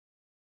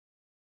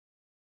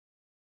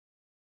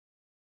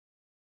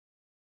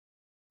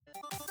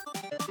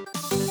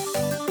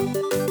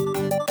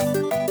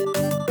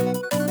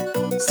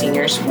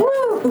Seniors,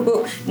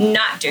 woo!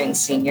 Not doing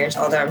seniors,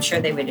 although I'm sure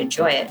they would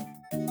enjoy it.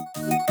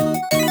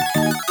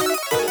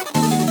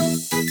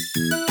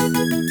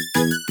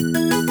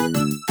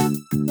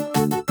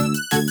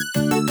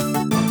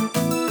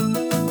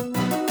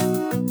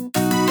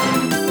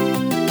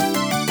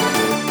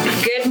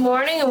 Good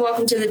morning and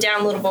welcome to the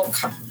Downloadable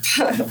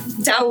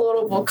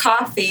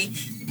Coffee.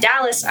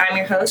 Dallas, I'm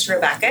your host,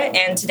 Rebecca,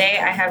 and today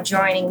I have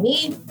joining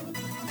me...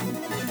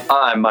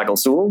 I'm Michael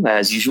Sewell,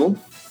 as usual.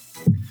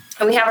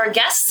 And we have our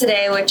guest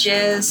today, which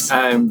is...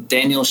 I'm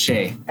Daniel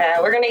Shea.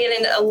 We're going to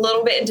get a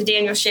little bit into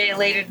Daniel Shea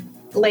later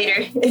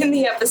in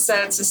the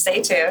episode, so stay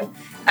tuned.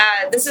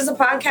 This is a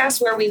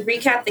podcast where we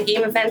recap the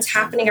game events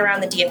happening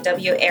around the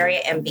DFW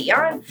area and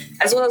beyond,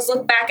 as well as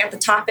look back at the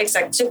topics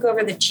that took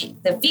over the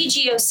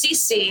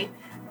VGOCC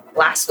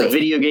last week. The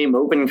Video Game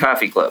Open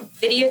Coffee Club.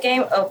 Video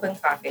Game Open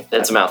Coffee Club.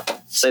 That's a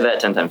mouthful. Say that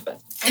 10 times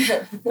fast.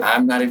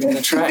 I'm not even going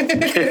to try.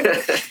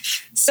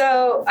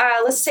 So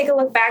let's take a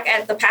look back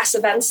at the past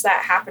events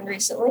that happened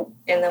recently,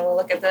 and then we'll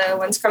look at the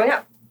ones coming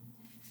up.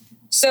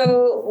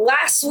 So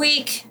last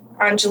week,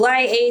 on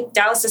July 8th,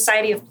 Dallas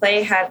Society of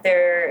Play had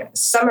their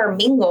Summer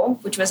Mingle,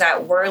 which was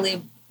at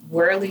Whirly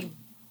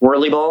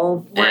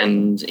Ball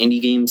and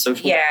Indie Game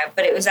Social? Yeah,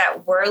 but it was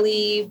at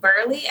Whirly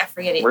Burly? I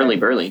forget it. Whirly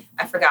Burly.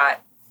 I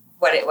forgot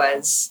what it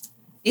was.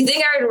 You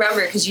think I would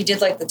remember because you did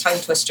like the tongue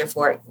twister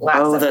for it last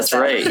episode. That's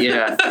right,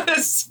 yeah.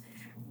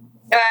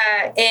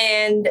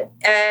 And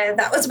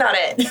that was about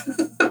it.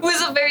 It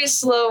was a very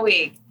slow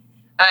week.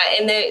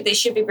 And they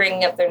should be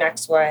bringing up their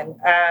next one.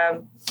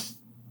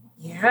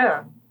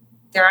 Yeah.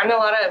 There aren't a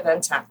lot of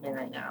events happening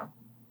right now.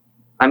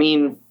 I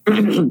mean,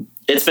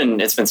 it's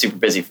been super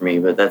busy for me,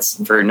 but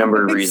that's for a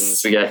number of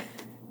reasons. We got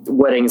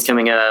weddings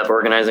coming up,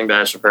 organizing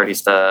bachelor party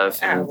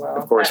stuff, and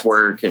of course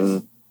work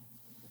and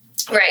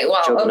right.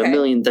 Well, okay. A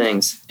million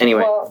things.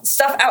 Anyway, well,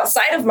 stuff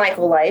outside of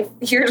Michael life.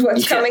 Here's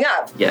what's coming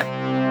up.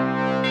 Yeah.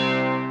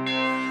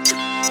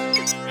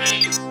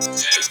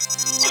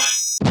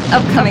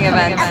 Upcoming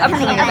events.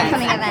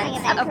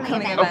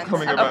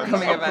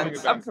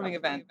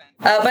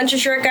 A bunch of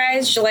short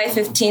guys, July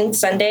 15th,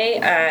 Sunday,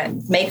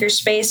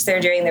 Makerspace.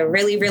 They're doing the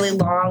really, really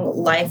long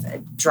life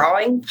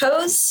drawing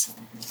pose.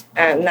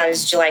 And that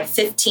is July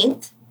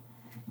 15th.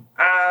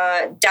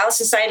 Dallas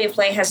Society of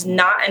Play has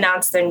not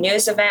announced their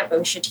newest event, but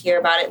we should hear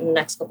about it in the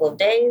next couple of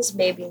days,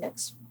 maybe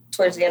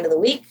towards the end of the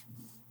week.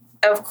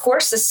 Of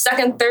course, the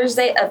second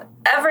Thursday of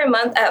every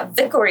month at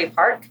Vickery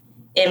Park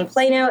in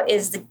Plano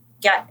is the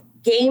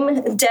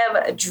Game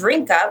Dev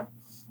Drink Up.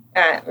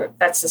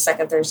 That's the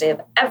second Thursday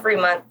of every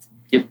month.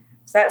 Yep.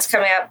 So that's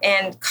coming up.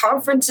 And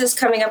conferences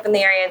coming up in the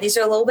area. These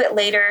are a little bit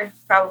later,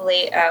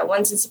 probably.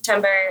 One's in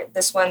September.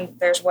 There's one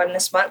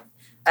this month.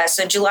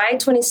 So July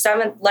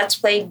 27th, Let's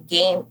Play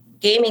Gaming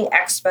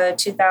Expo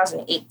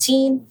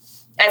 2018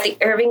 at the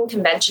Irving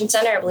Convention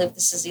Center. I believe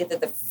this is either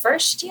the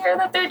first year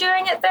that they're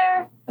doing it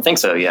there. I think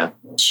so, yeah.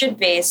 It should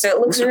be. So it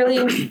looks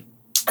really...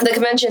 The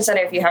convention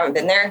center, if you haven't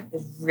been there,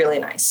 is really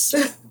nice.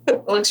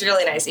 It looks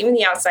really nice. Even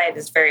the outside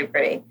is very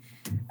pretty.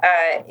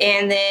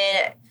 And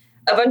then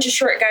a bunch of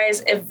short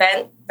guys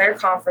event, their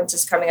conference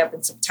is coming up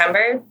in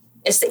September.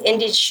 It's the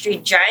Industry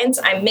Giants.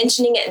 I'm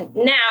mentioning it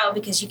now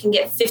because you can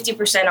get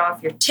 50%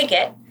 off your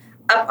ticket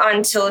up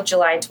until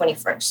July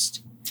 21st.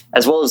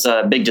 As well as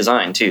Big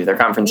Design, too. Their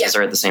conferences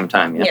are at the same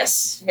time. Yeah?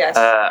 Yes.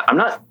 I'm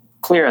not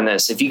clear on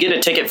this. If you get a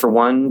ticket for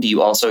one, do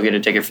you also get a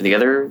ticket for the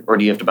other, or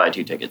do you have to buy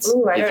two tickets if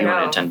you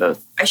want to attend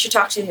both? I should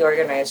talk to the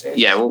organizers.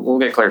 Yeah, we'll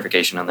get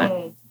clarification on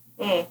that.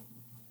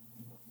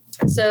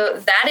 So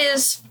that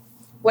is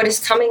what is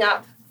coming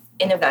up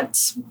in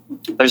events.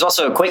 There's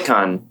also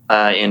QuakeCon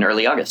in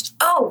early August.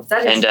 Oh,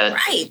 that is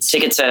right.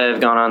 Tickets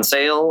have gone on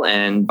sale,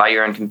 and buy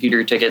your own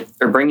computer ticket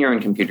or bring your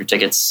own computer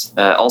tickets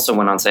also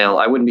went on sale.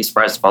 I wouldn't be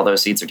surprised if all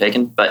those seats are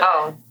taken, but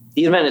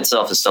the event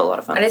itself is still a lot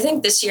of fun. And I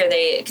think this year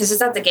because it's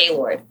at the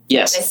Gaylord.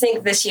 Yes. I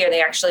think this year they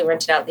actually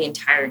rented out the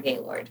entire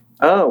Gaylord.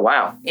 Oh,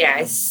 wow. Yeah,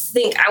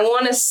 I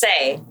want to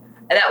say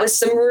that was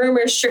some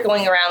rumors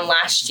trickling around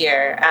last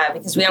year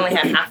because we only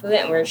had half of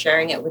it and we were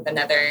sharing it with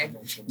another.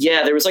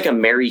 Yeah, there was like a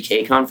Mary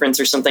Kay conference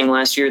or something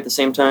last year at the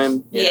same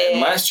time. Yeah.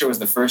 And last year was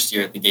the first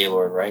year at the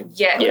Gaylord, right?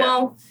 Yeah.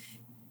 Well,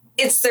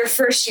 it's their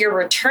first year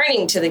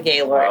returning to the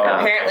Gaylord. Oh,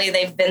 apparently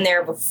they've been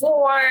there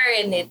before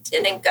and it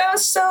didn't go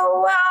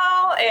so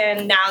well,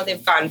 and now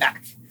they've gone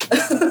back.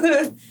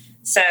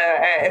 So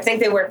I think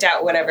they worked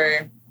out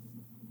whatever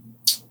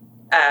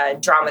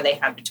drama they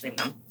had between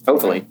them.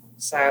 Hopefully.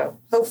 So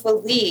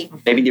hopefully.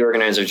 Maybe the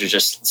organizers are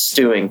just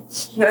stewing.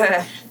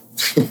 So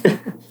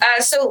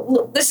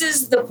this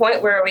is the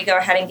point where we go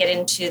ahead and get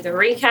into the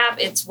recap.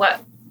 It's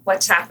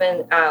what's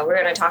happened. We're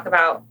going to talk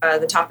about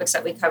the topics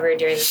that we covered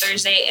during the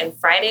Thursday and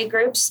Friday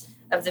groups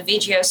of the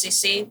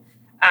VGOCC.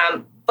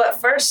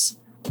 But first,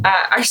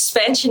 our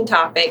expansion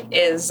topic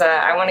is,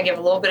 I want to give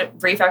a little bit of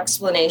brief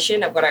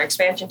explanation of what our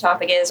expansion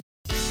topic is.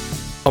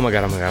 Oh my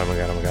god.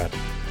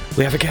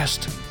 We have a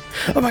guest.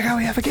 Oh my god,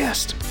 we have a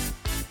guest.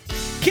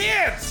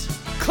 Kids,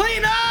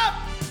 clean up!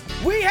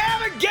 We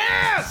have a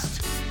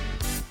guest!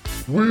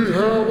 We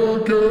have a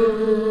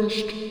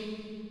guest.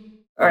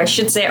 Or I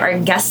should say our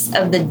guest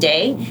of the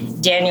day,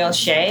 Daniel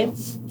Shea.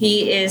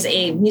 He is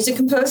a music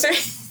composer.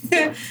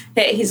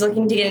 He's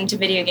looking to get into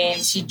video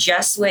games. He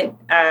just went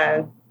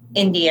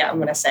indie, I'm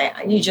going to say.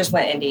 You just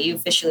went indie. You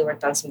officially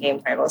worked on some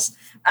game titles.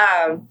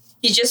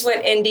 He just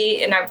went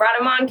indie, and I brought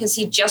him on because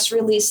he just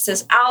released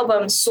his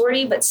album,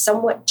 Sorty But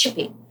Somewhat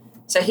Chippy.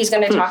 So he's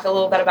going to talk a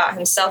little bit about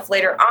himself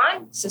later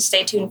on, so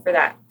stay tuned for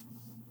that.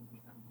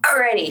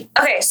 Alrighty.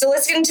 Okay, so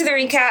let's get into the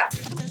recap.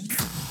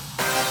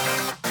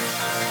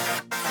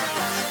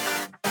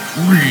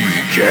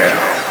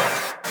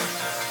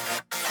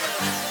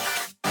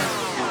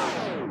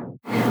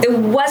 There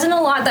wasn't a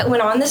lot that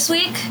went on this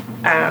week.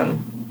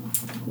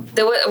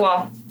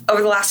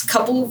 Over the last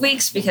couple of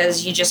weeks,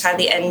 because you just had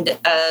the end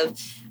of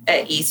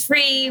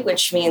E3,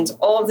 which means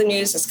all of the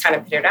news has kind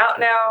of petered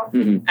out now.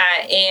 Mm-hmm.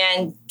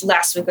 And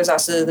last week was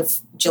also the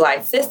July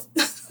 5th,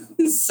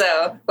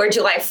 or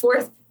July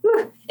 4th,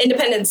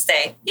 Independence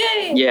Day.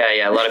 Yay!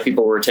 Yeah. A lot of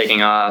people were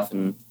taking off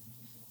and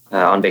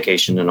on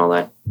vacation and all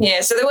that. Yeah,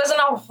 so there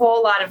wasn't a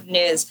whole lot of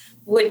news.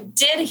 What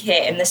did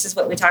hit, and this is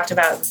what we talked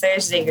about in the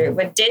Thursday group,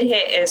 what did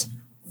hit is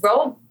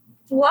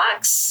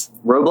Roblox?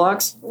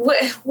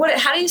 What?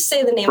 How do you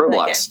say the name of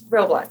that game?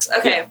 Roblox.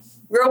 Okay. Yeah.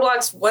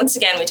 Roblox, once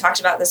again, we talked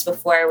about this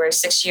before, where a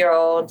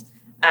 6-year-old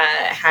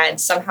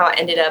had somehow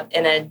ended up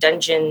in a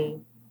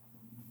dungeon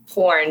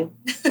porn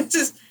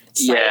site,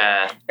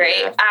 yeah.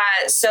 Right? Yeah.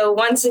 So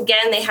once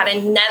again, they had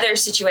another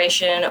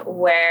situation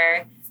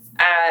where, and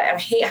I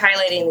hate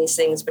highlighting these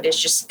things, but it's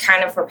just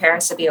kind of for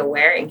parents to be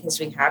aware, in case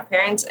we have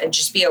parents, and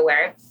just be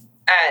aware.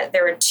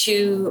 There were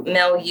 2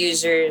 male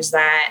users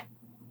that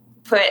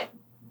put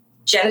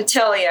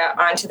genitalia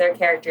onto their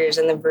characters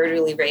and then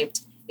brutally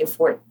raped a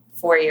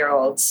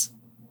 4-year-old's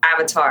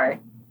avatar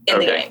in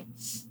the game.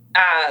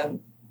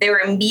 They were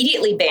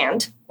immediately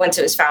banned once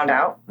it was found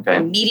out. Okay.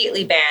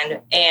 Immediately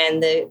banned,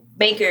 and the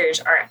makers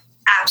are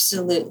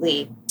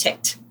absolutely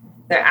ticked.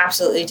 They're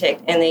absolutely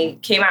ticked. And they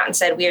came out and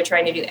said, we are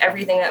trying to do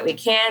everything that we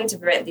can to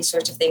prevent these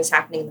sorts of things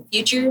happening in the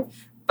future.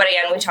 But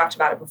again, we talked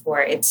about it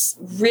before. It's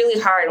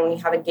really hard when you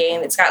have a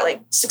game that's got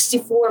like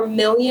 64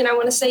 million, I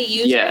want to say,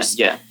 users.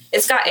 Yeah.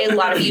 It's got a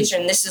lot of users,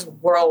 and this is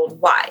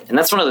worldwide. And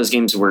that's one of those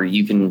games where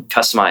you can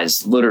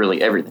customize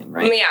literally everything,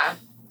 right? Yeah.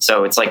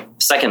 So it's like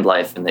Second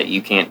Life in that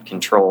you can't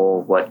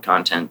control what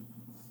content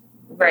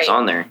is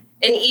on there.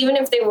 And even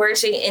if they were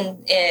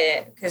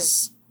to,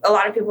 because a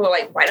lot of people are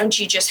like, why don't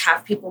you just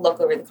have people look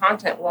over the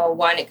content? Well,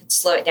 1, it could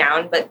slow it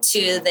down, but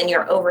 2, then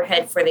your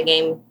overhead for the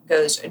game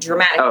goes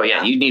dramatically Oh,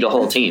 yeah. You'd need a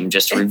whole team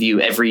just to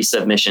review every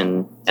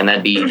submission, and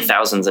that'd be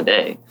thousands a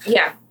day.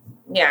 Yeah.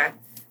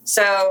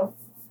 So,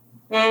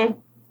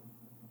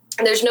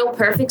 there's no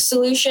perfect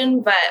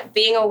solution, but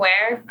being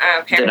aware,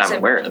 parents... That I'm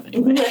aware of,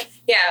 anyway.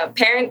 Yeah,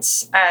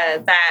 parents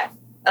that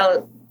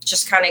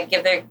just kind of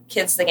give their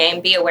kids the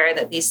game, be aware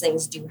that these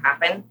things do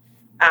happen.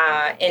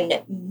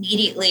 And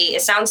immediately,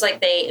 it sounds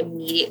like they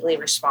immediately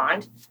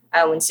respond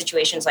when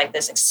situations like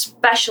this,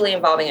 especially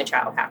involving a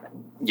child,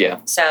 happen.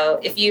 Yeah.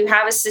 So if you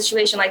have a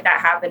situation like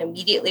that happen,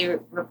 immediately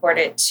report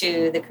it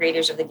to the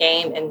creators of the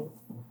game and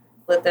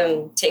let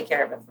them take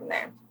care of it from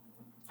there.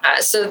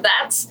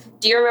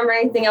 Do you remember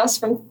anything else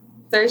from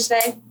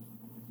Thursday?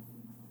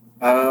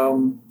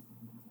 No,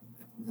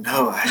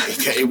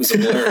 it was a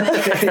blur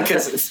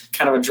because it's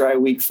kind of a dry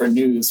week for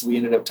news. We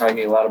ended up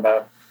talking a lot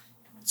about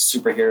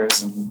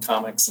superheroes and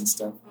comics and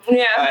stuff.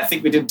 Yeah. I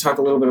think we did talk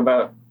a little bit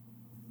about,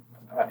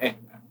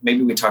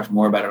 maybe we talked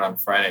more about it on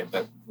Friday,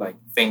 but like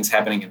things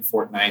happening in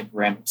Fortnite,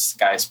 random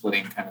sky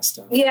splitting kind of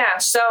stuff. Yeah,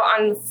 so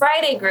on the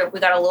Friday group, we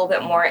got a little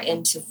bit more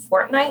into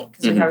Fortnite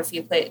because we have a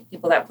few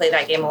people that play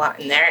that game a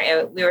lot in there.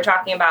 And we were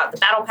talking about the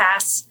Battle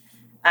Pass,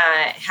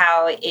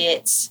 how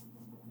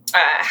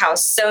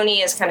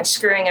Sony is kind of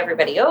screwing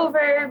everybody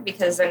over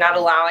because they're not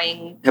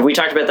allowing... Have we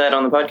talked about that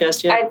on the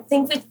podcast yet? I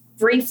think we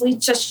briefly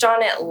touched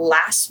on it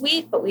last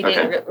week, but we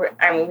didn't...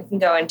 we can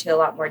go into a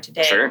lot more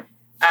today. Sure.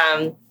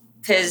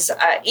 Because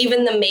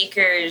even the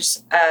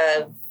makers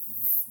of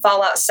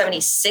Fallout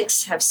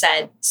 76 have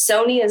said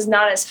Sony is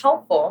not as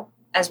helpful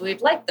as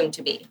we'd like them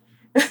to be.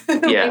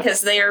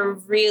 Because they are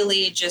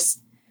really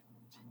just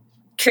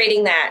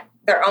creating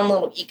their own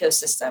little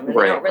ecosystem, and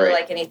they don't really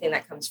like anything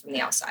that comes from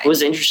the outside. It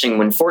was interesting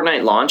when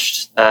Fortnite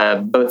launched,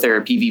 both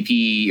their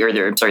PvP or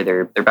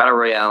their Battle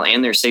Royale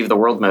and their Save the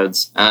World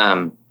modes.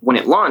 When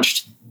it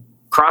launched,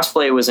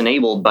 crossplay was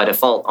enabled by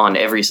default on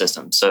every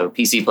system. So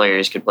PC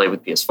players could play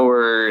with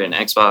PS4 and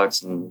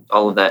Xbox and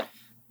all of that.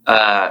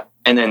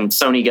 And then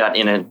Sony got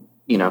in a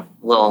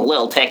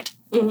little ticked,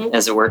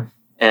 as it were,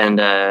 and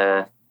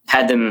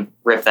had them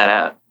rip that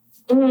out.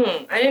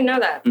 I didn't know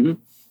that.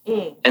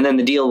 And then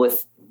the deal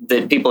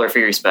that people are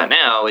furious about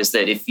now is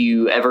that if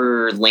you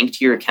ever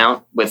linked your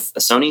account with a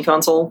Sony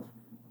console,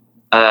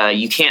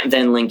 you can't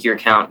then link your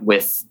account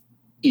with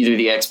either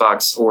the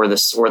Xbox or the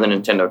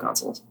Nintendo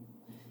consoles.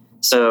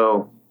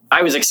 So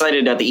I was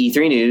excited at the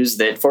E3 news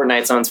that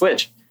Fortnite's on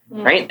Switch,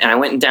 right? And I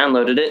went and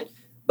downloaded it.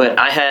 But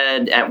I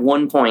had, at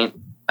one point,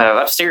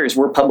 upstairs,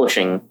 we're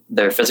publishing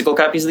their physical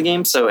copies of the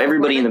game, so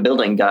everybody in the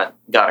building got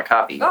a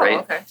copy, right?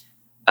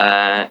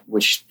 Okay.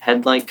 Which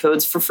had like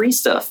codes for free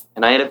stuff,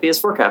 and I had a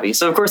PS4 copy.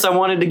 So of course I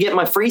wanted to get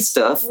my free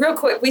stuff. Real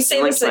quick, we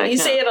say Linked this. to my You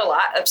say it a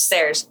lot.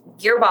 Upstairs,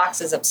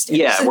 Gearbox is upstairs.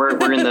 Yeah, we're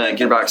in the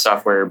Gearbox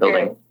software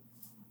building.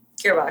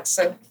 Gearbox.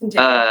 So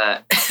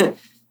continue.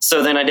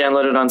 So then I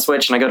download it on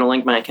Switch, and I go to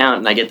link my account,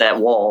 and I get that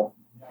wall,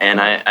 and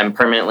I'm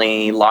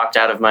permanently locked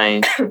out of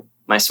my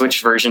my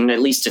Switch version, at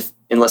least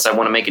unless I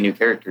want to make a new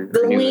character. The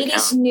or a new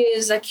latest account.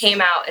 news that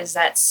came out is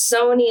that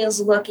Sony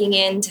is looking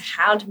into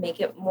how to make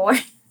it more.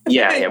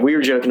 Yeah, we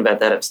were joking about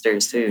that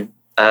upstairs too.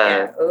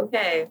 Yeah,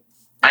 okay.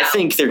 I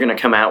think they're going to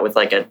come out with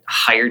like a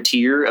higher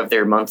tier of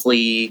their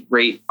monthly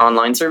rate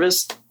online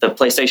service, the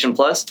PlayStation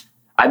Plus.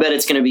 I bet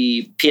it's going to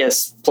be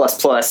PS Plus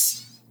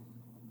Plus.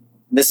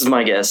 This is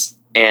my guess.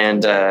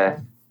 And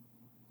they're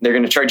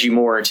going to charge you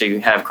more to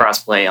have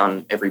crossplay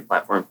on every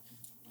platform.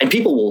 And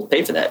people will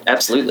pay for that.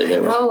 Absolutely, they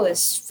will. Oh,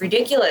 it's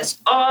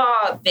ridiculous.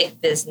 Oh, big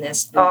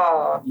business.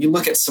 Oh. You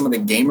look at some of the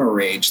gamer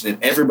rage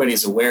that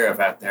everybody's aware of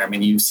out there. I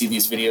mean, you see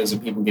these videos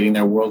of people getting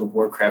their World of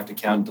Warcraft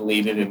account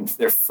deleted, and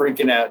they're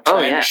freaking out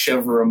trying to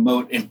shove a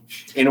remote in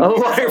a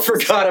Oh, I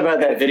forgot about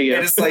that video.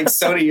 And it's like,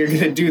 Sony, you're going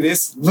to do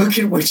this? Look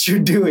at what you're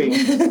doing.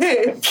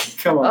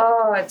 Come on.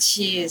 Oh,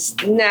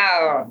 jeez.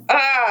 No.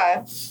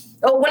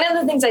 Oh, one of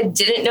the things I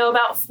didn't know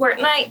about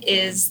Fortnite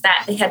is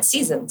that they had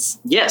seasons.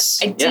 Yes.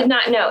 I did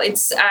not know.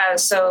 It's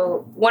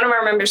so one of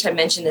our members had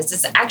mentioned this.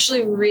 It's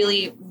actually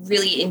really,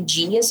 really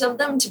ingenious of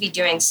them to be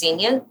doing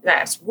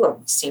seniors.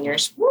 Woo,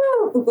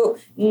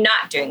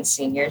 not doing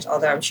seniors,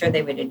 although I'm sure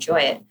they would enjoy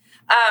it.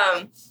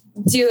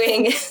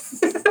 Doing.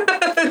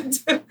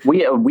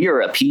 We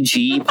are a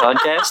PG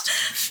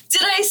podcast.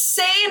 Did I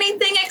say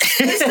anything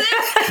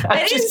explicit?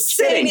 I didn't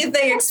say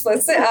anything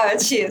explicit. Oh,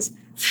 jeez.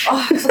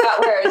 Oh, I forgot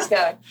where I was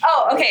going.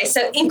 Oh, okay.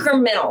 So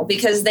incremental,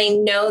 because they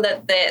know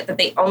that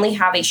they only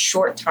have a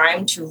short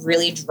time to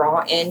really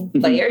draw in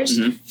players,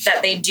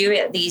 that they do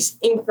it these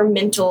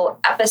incremental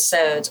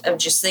episodes of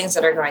just things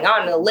that are going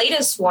on. And the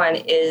latest one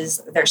is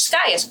their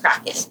sky is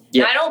cracking.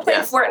 Yeah. Now, I don't play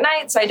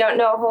Fortnite, so I don't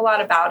know a whole lot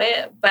about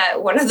it.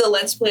 But one of the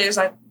Let's Players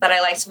that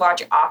I like to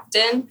watch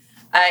often,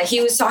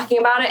 he was talking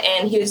about it,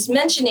 and he was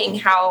mentioning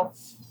how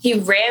he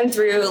ran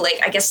through,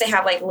 like, I guess they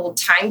have like a little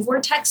time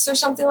vortex or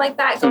something like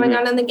that going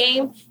on in the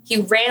game.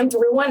 He ran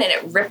through one and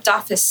it ripped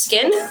off his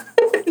skin.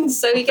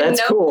 So he can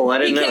cool. I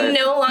didn't know that.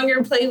 no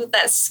longer play with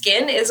that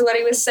skin, is what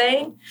he was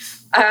saying,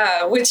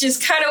 which is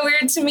kind of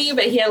weird to me,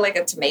 but he had like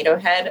a tomato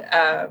head.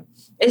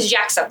 It's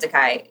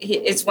Jacksepticeye.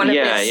 It's one of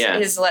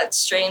his Let's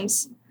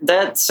streams.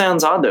 That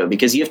sounds odd, though,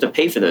 because you have to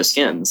pay for those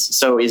skins.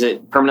 So is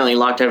it permanently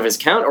locked out of his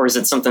account, or is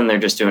it something they're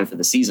just doing for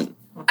the season?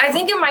 I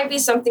think it might be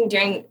something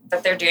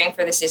that they're doing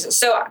for the season.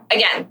 So,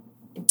 again,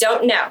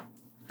 don't know.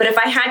 But if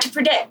I had to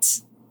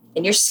predict,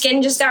 and your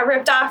skin just got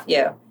ripped off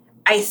you,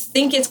 I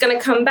think it's going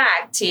to come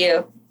back to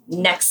you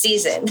next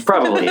season.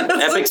 Probably.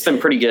 Epic's been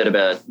pretty good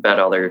about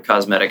all their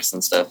cosmetics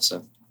and stuff.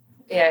 So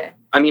yeah.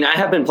 I mean, I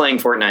have been playing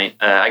Fortnite.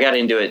 I got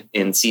into it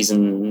in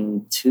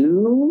season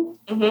 2,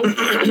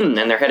 and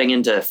they're heading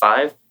into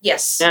 5.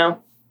 Yes.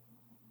 Now.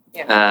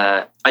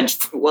 Yeah. I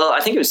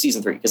think it was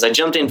season 3 because I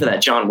jumped in for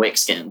that John Wick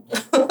skin.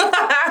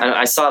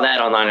 I saw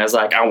that online. I was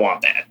like, I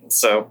want that.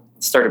 So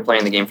started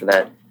playing the game for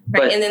that. Right,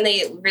 But, and then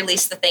they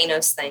released the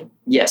Thanos thing.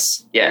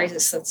 yes, yeah.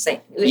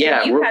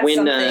 Yeah,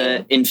 When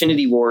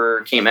Infinity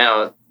War came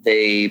out,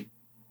 they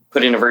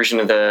put in a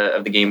version of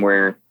the game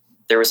where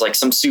there was like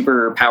some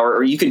super power,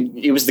 or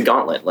it was the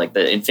gauntlet, like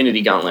the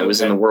Infinity Gauntlet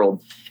was in the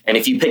world. And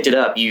if you picked it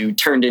up, you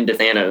turned into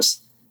Thanos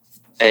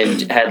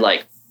and had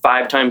like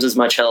 5 times as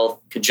much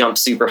health, could jump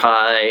super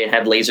high,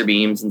 had laser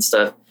beams and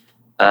stuff.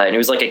 And it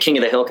was like a King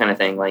of the Hill kind of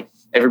thing. Like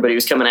everybody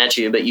was coming at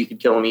you, but you could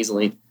kill them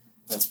easily.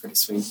 That's pretty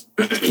sweet.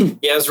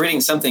 Yeah, I was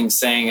reading something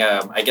saying,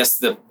 I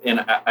guess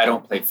I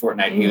don't play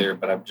Fortnite either,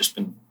 but I've just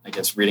been, I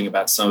guess, reading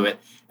about some of it.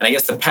 And I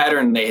guess the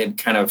pattern they had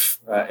kind of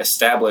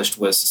established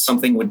was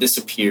something would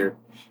disappear,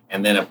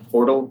 and then a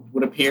portal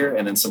would appear,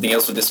 and then something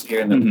else would disappear,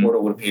 and then a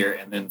portal would appear,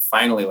 and then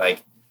finally,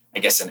 like, I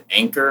guess an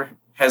anchor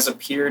has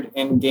appeared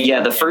in game.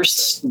 Yeah, the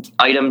first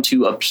item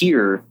to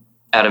appear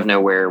out of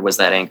nowhere was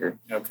that anchor.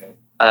 Okay.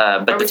 But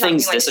Are the we talking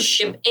things like a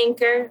disappear. ship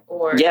anchor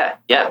or Yeah,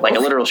 like a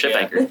literal ship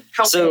anchor.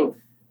 How So,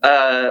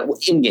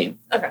 in game.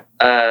 Okay.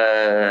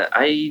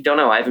 I don't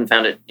know. I haven't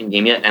found it in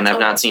game yet, and I've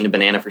not seen a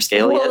banana for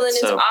scale well, yet. then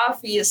So. it's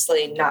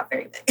obviously not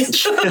very big.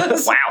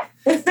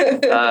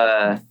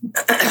 Wow.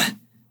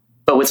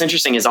 But what's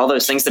interesting is all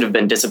those things that have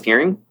been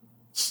disappearing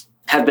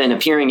have been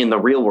appearing in the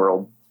real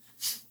world.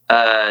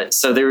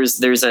 So there's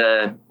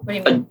a What do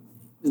you mean?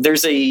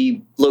 there's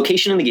a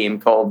location in the game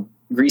called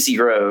Greasy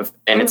Grove,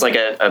 and it's like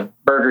a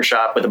burger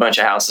shop with a bunch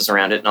of houses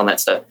around it and all that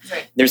stuff.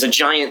 Right. There's a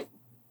giant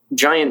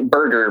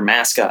burger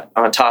mascot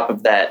on top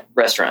of that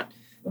restaurant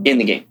in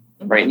the game,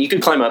 right? And you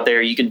could climb up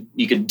there, you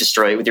could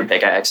destroy it with your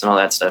pickaxe and all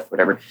that stuff,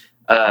 whatever.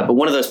 But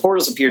one of those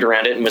portals appeared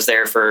around it and was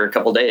there for a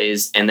couple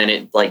days, and then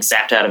it like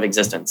zapped out of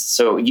existence.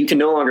 So you can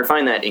no longer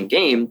find that in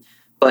game,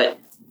 but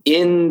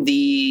in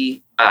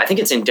the I think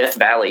it's in Death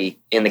Valley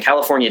in the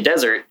California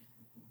desert,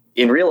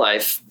 in real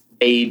life,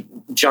 a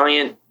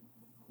giant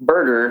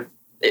burger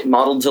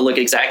modeled to look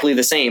exactly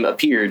the same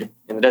appeared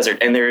in the desert.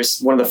 And there's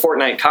one of the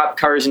Fortnite cop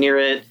cars near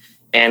it,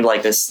 and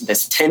like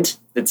this tent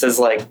that says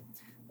like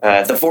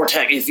the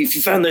vortex. If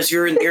you found this,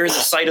 you're in the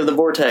site of the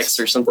vortex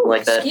or something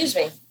like that. Excuse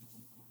me.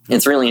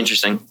 It's really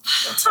interesting.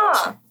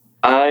 Huh.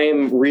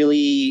 I'm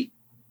really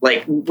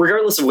like,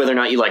 regardless of whether or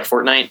not you like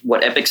Fortnite,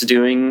 what Epic's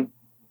doing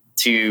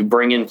to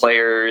bring in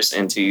players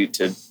and to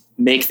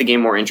make the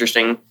game more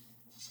interesting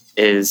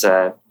is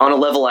on a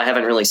level I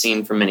haven't really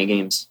seen from many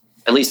games,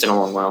 at least in a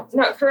long while.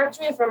 No, correct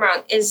me if I'm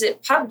wrong. Is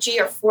it PUBG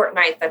or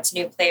Fortnite that's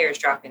new players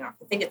dropping off?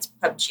 I think it's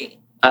PUBG.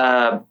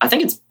 I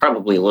think it's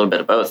probably a little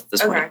bit of both at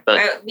this point.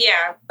 But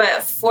yeah,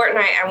 but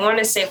Fortnite, I want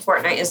to say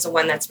Fortnite is the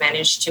one that's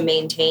managed to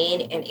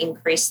maintain and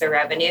increase their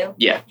revenue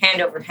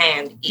hand over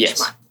hand each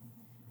month.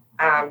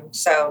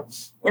 So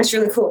it's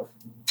really cool.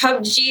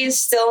 PUBG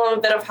is still in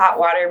a bit of hot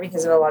water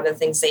because of a lot of the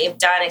things they've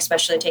done,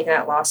 especially taking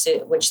that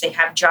lawsuit, which they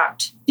have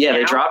dropped. Yeah,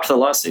 they dropped the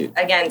lawsuit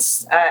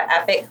against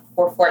Epic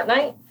for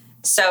Fortnite.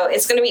 So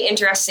it's going to be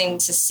interesting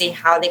to see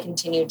how they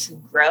continue to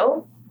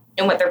grow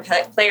and what their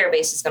player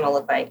base is going to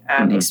look like,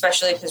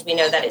 especially because we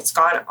know that it's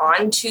gone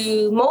on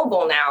to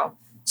mobile now.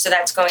 So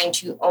that's going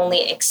to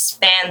only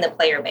expand the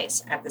player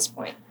base at this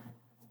point.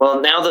 Well,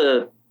 now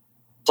the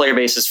player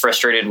base is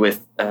frustrated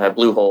with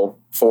Bluehole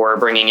for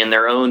bringing in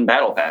their own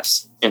battle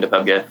pass into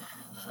PUBG,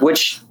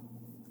 which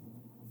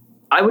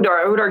I would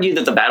argue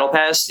that the battle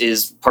pass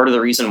is part of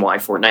the reason why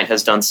Fortnite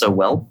has done so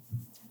well.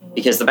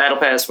 Because the battle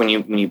pass, when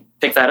you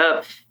pick that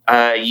up,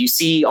 you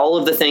see all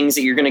of the things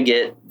that you're going to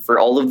get for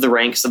all of the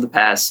ranks of the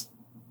pass.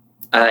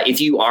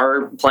 If you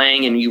are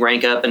playing and you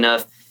rank up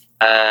enough,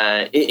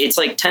 it's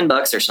like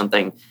 $10 or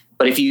something.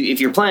 But if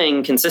you're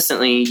playing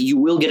consistently, you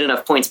will get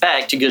enough points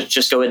back to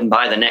just go ahead and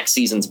buy the next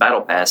season's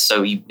battle pass.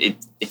 So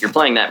if you're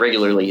playing that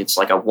regularly, it's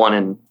like a one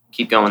and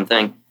keep going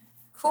thing.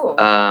 Cool.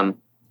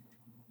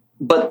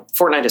 But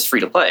Fortnite is free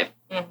to play,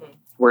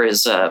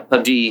 whereas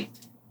PUBG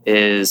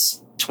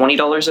is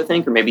 $20, I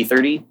think, or maybe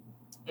 $30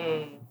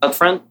 up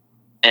front.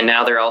 And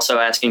now they're also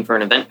asking for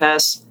an event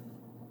pass,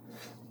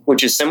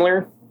 which is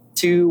similar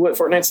to what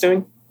Fortnite's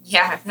doing.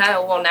 Yeah,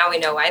 well, now we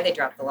know why they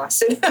dropped the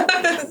lawsuit.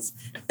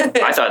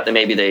 I thought that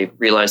maybe they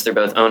realized they're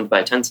both owned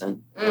by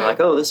Tencent. They're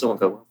like, oh, this won't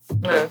go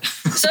well.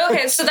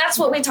 So that's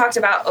what we talked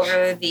about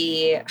over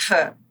the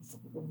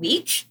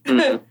week.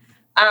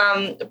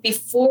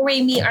 Before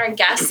we meet our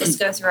guests, let's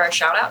go through our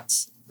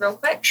shout-outs real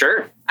quick.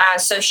 Sure.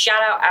 So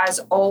shout-out, as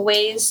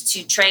always,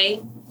 to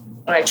Trey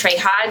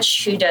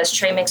Hodge, who does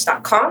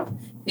TreyMix.com,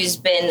 who's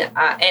been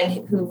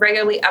and who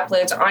regularly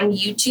uploads on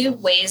YouTube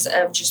ways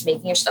of just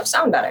making your stuff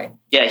sound better.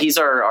 Yeah, he's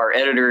our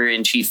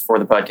editor-in-chief for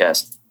the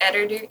podcast.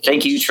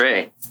 Thank you,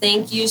 Trey.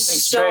 Thank you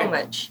so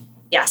much.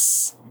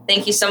 Yes,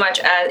 thank you so much.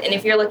 And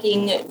if you're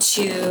looking and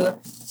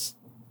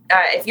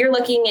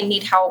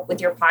need help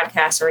with your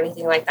podcast or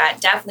anything like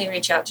that, definitely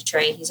reach out to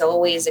Trey. He's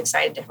always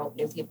excited to help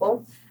new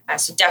people.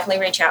 So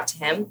definitely reach out to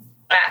him.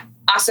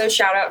 Also,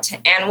 shout out to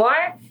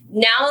Anwar.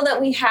 Now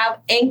that we have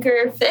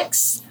Anchor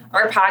fixed,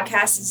 our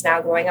podcast is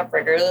now going up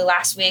regularly.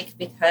 Last week,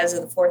 because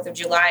of the 4th of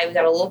July, we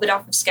got a little bit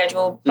off of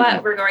schedule,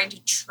 but we're going to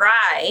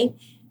try,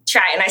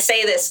 and I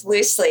say this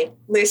loosely,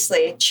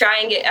 try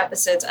and get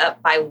episodes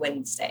up by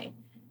Wednesday.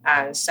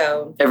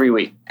 So every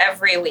week. And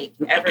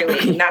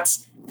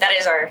that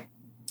is our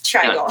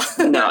try goal.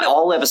 No,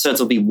 all episodes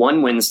will be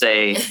one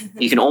Wednesday.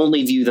 You can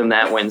only view them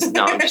that Wednesday.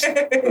 No,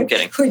 I'm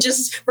kidding. We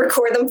just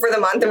record them for the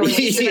month and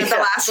release them at the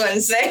last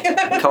Wednesday.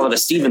 Call it a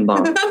Steven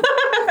bomb.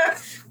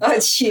 Oh,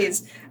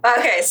 jeez.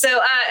 Okay, so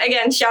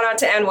again, shout out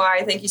to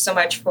Anwar. Thank you so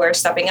much for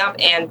stepping up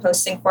and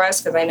posting for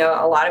us, because I know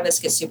a lot of us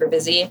get super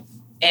busy,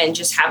 and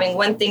just having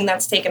one thing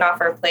that's taken off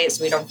our plate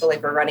so we don't feel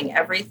like we're running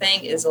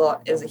everything is a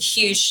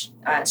huge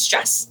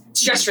stress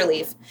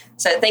relief.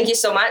 So thank you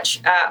so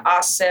much.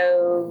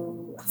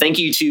 Also, thank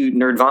you to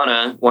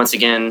Nerdvana once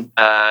again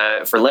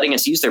for letting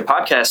us use their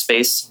podcast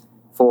space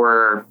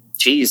for,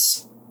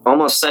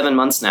 almost 7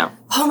 months now.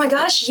 Oh my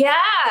gosh,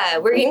 yeah.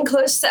 We're getting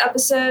close to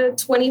episode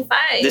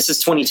 25. This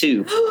is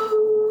 22.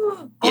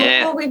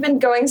 Yeah. Oh, we've been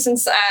going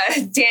since,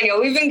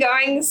 Daniel, we've been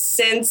going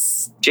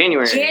since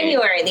January,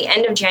 the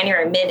end of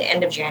January,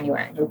 mid-end of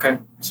January. Okay,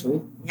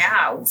 sweet.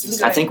 Yeah.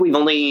 I think we've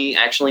only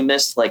actually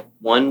missed like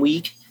 1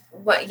 week.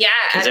 What? Yeah.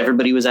 Because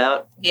everybody was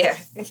out. Yeah,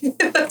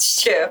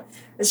 that's true.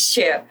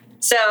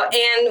 So,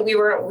 and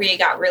we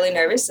got really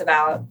nervous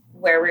about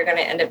where we're going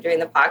to end up doing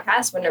the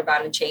podcast when they're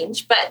about to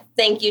change. But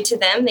thank you to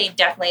them. They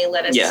definitely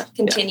let us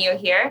continue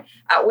here,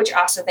 which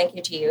also thank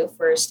you to you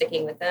for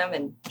sticking with them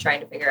and trying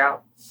to figure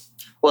out.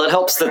 Well, it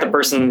helps that the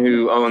person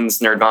who owns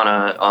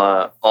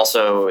Nerdvana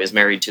also is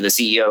married to the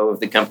CEO of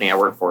the company I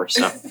work for.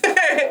 So,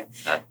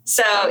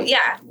 so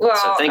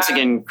thanks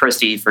again,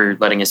 Christy, for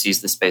letting us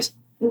use this space.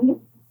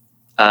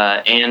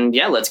 And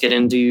let's get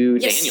into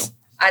Daniel.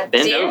 Bend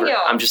Daniel. over.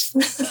 I'm just...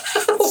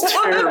 It's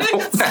terrible.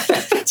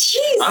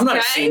 Jeez, I'm not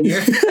guys. a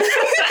senior.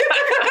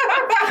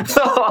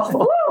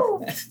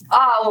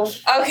 Oh,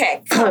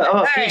 okay.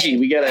 Oh, PG,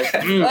 we gotta...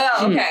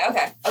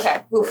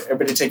 Okay. Oof.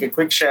 Everybody take a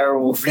quick shower.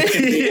 We'll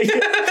reconvene.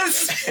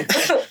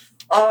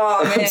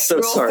 Oh, man. I'm so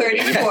Rule sorry.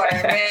 34,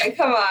 man.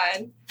 Come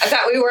on. I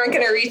thought we weren't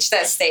going to reach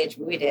that stage,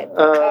 but we did.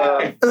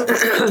 Uh,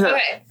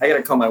 Okay. I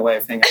gotta call my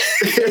wife. Hang on.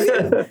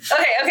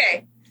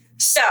 Okay.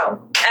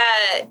 So,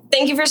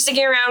 thank you for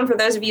sticking around. For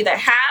those of you that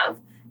have,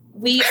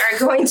 we are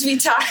going to be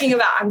talking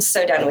about, I'm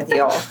so done with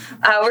you all.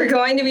 We're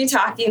going to be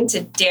talking to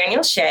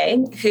Daniel Shea,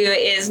 who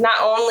is not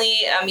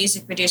only a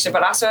music producer,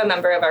 but also a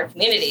member of our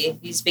community.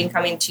 He's been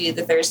coming to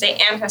the Thursday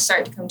and has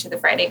started to come to the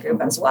Friday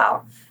group as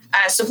well.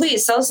 So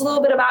please tell us a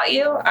little bit about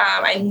you.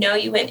 I know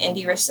you went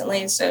indie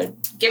recently, so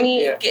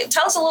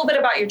tell us a little bit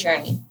about your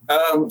journey.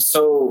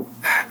 So,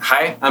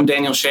 hi, I'm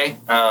Daniel Shea.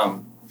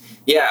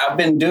 I've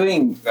been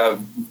doing,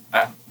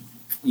 I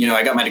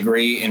got my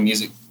degree in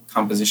music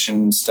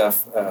composition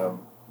stuff,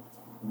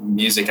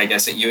 music, I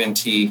guess, at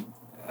UNT.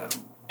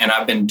 And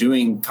I've been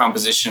doing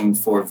composition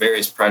for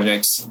various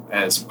projects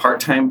as a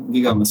part-time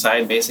gig on the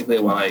side, basically,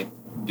 while I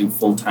do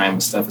full-time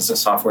stuff as a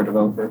software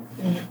developer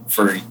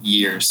for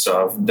years.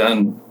 So I've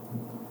done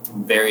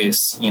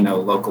various,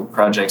 local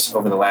projects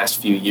over the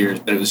last few years,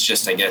 but it was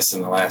just, I guess,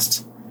 in the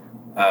last,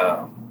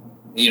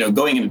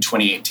 going into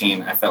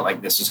 2018, I felt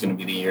like this was going to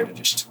be the year to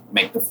just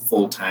make the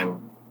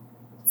full-time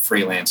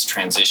freelance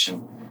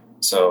transition.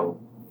 So,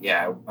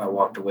 yeah, I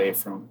walked away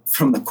from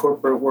the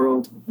corporate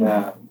world,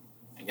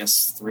 I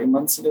guess 3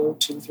 months ago,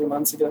 2-3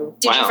 months ago.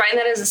 Did you find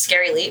that as a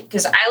scary leap?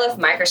 Because I left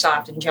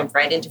Microsoft and jumped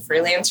right into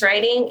freelance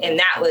writing, and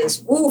that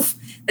was,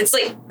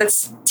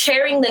 that's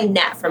tearing the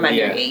net from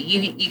under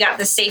you. You got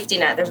the safety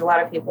net. There's a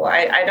lot of people,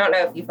 I don't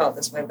know if you felt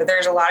this way, but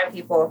there's a lot of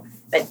people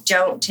that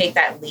don't take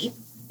that leap.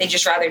 They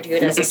just rather do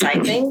it as a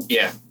side thing.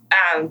 Yeah.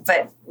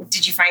 But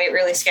did you find it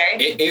really scary?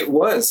 It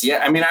was, yeah.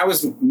 I mean, I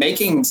was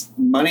making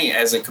money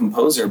as a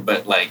composer,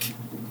 but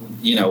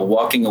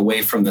walking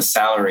away from the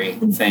salary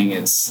thing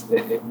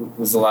it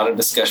was a lot of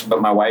discussion.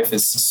 But my wife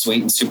is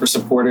sweet and super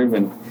supportive,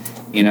 and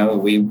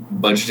we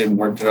budgeted and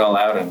worked it all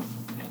out, and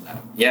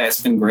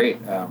it's been great.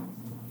 And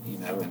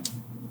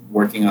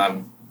working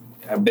on,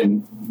 I've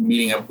been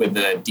meeting up with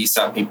the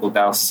DSOP people,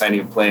 Dallas Society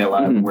of Play, a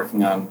lot, and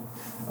working on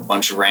a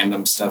bunch of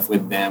random stuff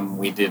with them.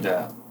 We did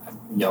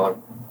y'all are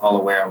all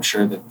aware, I'm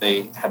sure, that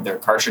they had their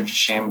cartridge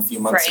sham a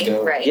few months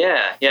ago. Right.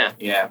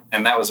 Yeah,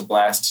 and that was a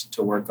blast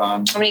to work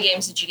on. How many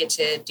games did you get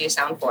to do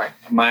sound for?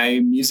 My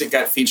music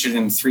got featured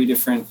in 3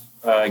 different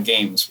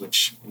games,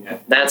 which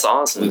that's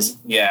awesome.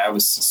 I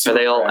was. Are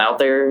they all out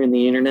there in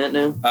the internet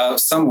now?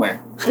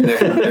 Somewhere.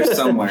 They're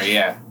somewhere.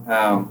 Yeah.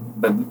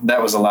 But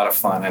that was a lot of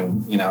fun,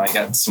 and I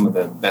got some of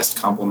the best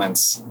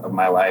compliments of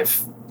my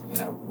life.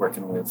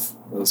 Working with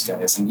those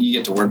guys, and you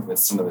get to work with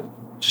some of the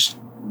just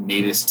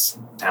neatest,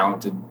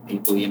 talented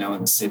people, in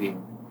the city.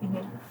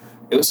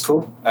 It was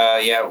cool.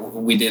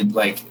 We did,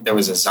 there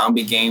was a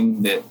zombie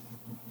game that,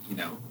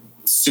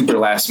 super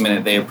last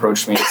minute, they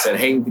approached me and said,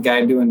 hey, the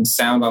guy doing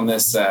sound on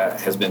this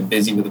has been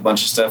busy with a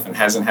bunch of stuff and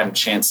hasn't had a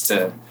chance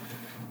to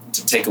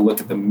take a look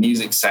at the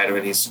music side of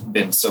it. He's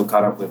been so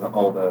caught up with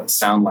all the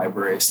sound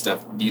library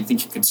stuff. Do you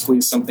think you could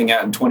squeeze something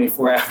out in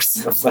 24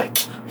 hours? I was like,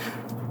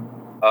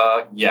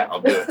 yeah,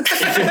 I'll do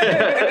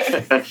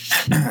it.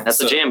 That's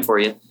a jam for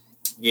you.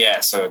 Yeah,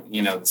 so,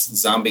 this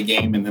zombie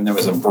game, and then there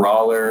was a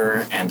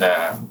brawler and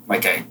a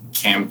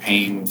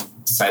campaign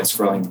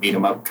side-scrolling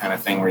beat-em-up kind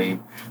of thing where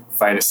you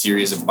fight a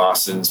series of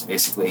bosses.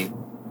 Basically,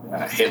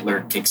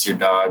 Hitler kicks your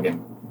dog,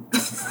 and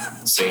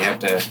so you have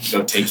to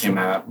go take him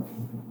out.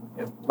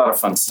 Yeah, a lot of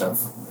fun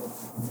stuff.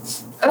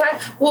 Okay.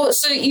 Well,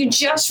 so you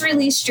just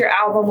released your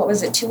album, what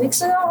was it, 2 weeks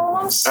ago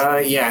almost?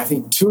 I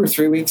think 2 or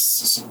 3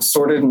 weeks,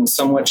 Sorted and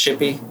Somewhat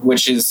Chippy,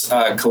 which is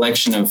a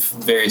collection of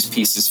various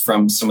pieces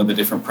from some of the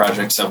different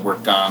projects I've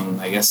worked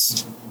on, I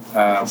guess,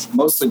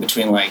 mostly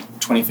between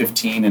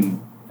 2015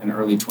 and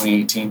early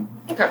 2018.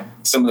 Okay.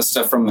 Some of the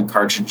stuff from the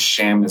Cartridge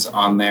Sham is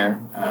on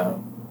there. I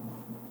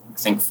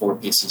think 4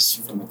 pieces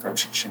from the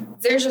Cartridge Sham.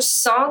 There's a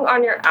song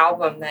on your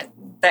album that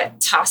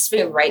tossed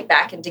me right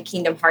back into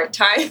Kingdom Heart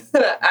time.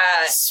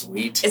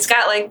 Sweet. It's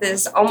got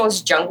this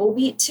almost jungle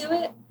beat to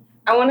it,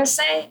 I want to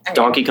say.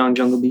 Donkey Kong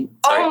Jungle Beat?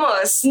 Sorry.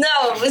 Almost.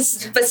 No,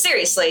 but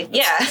seriously,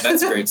 yeah.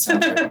 That's a great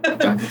soundtrack.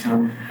 Donkey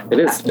Kong. It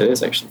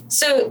is actually.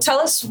 So tell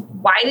us,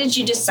 why did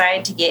you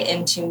decide to get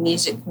into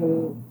music,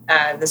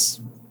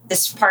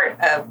 this part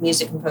of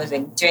music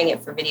composing, doing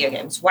it for video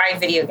games? Why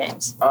video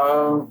games?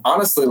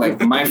 Honestly,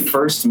 my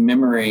first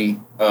memory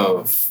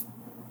of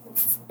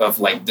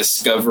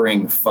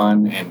discovering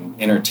fun and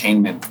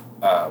entertainment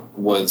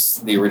was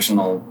the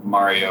original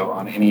Mario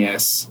on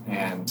NES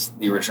and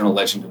the original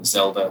Legend of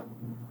Zelda.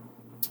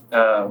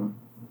 Sorry,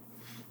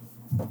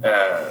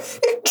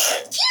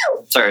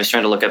 I was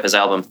trying to look up his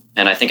album,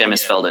 and I think I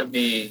misspelled it.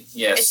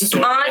 It's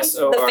on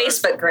the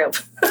Facebook group.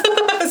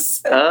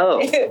 Oh.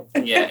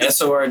 Yeah,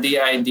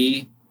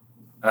 SORDID.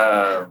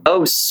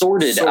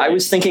 Sorted. I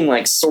was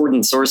thinking Sword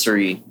and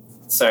Sorcery.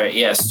 Sorry,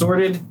 yeah,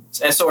 Sorted,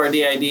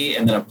 SORDID,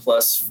 and then a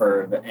plus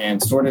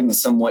and Sorted and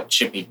Somewhat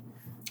Chippy.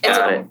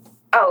 Got it.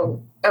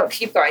 Oh,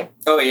 keep going.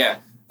 Oh, yeah.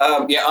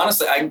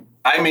 Honestly,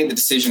 I made the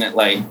decision at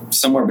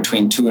somewhere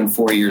between 2 and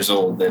 4 years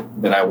old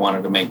that I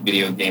wanted to make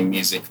video game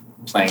music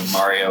playing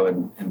Mario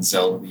and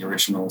Zelda, the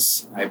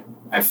originals.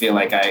 I feel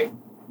like I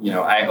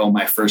I owe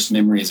my first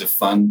memories of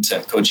fun to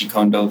Koji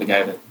Kondo, the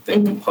guy that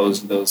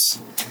composed those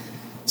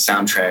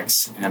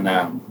soundtracks.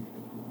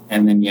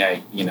 And then,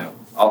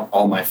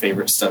 all my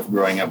favorite stuff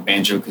growing up,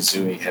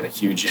 Banjo-Kazooie had a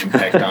huge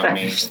impact on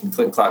me.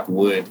 Click Clock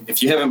Wood.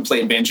 If you haven't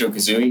played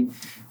Banjo-Kazooie,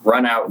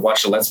 run out,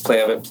 watch a Let's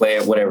Play of it, play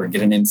it, whatever.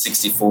 Get an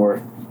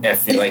N64. I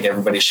feel like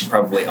everybody should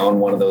probably own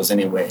one of those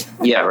anyway.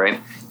 Yeah,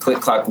 right. Click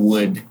Clock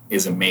Wood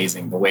is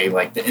amazing. The way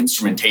like the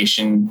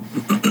instrumentation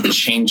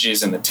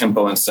changes and the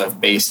tempo and stuff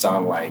based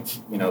on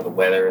the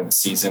weather and the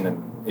season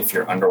and if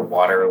you're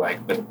underwater,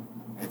 but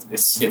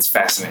it's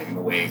fascinating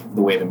the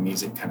way the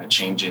music kind of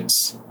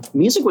changes.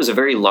 Music was a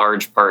very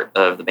large part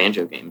of the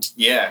banjo games.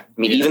 Yeah.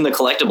 I mean, even the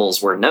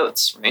collectibles were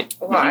notes, right?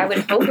 Well, I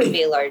would hope it'd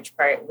be a large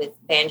part with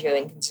Banjo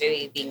and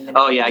Kazooie being the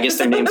Oh, yeah, I guess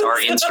their names are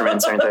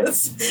instruments, aren't they?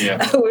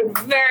 Yeah. I would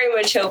very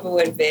much hope it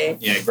would be.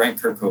 Yeah,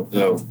 Grant Kirkhope,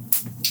 though,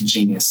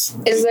 genius.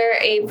 Is there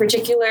a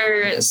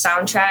particular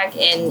soundtrack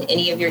in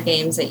any of your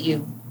games that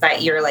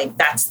you're like,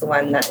 that's the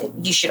one that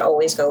you should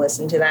always go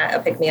listen to that? A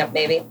pick-me-up,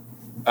 maybe?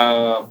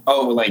 For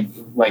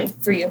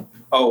you.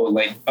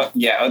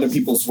 Other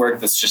people's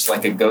work that's just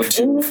like a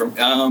go-to from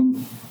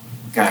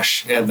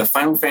the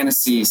Final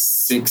Fantasy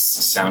VI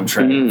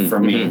soundtrack for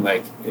me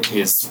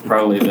is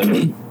probably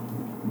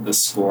the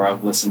score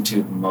I've listened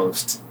to the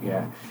most.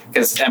 Yeah,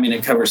 because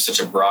it covers such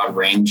a broad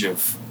range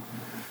of.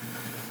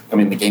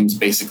 The game's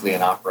basically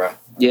an opera.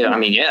 Yeah,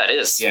 it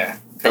is. Yeah.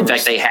 In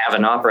fact, they have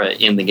an opera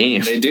in the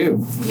game. They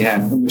do. Yeah,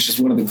 which is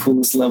one of the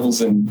coolest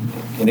levels in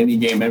any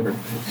game ever.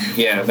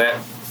 Yeah, that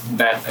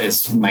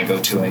is my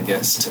go-to, I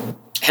guess.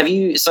 Have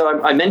you?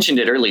 So I mentioned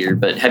it earlier,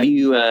 but have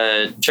you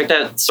checked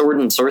out Sword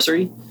and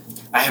Sorcery?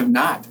 I have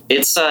not.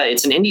 It's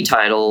an indie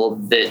title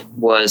that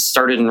was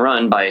started and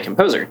run by a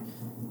composer,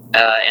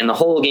 and the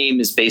whole game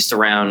is based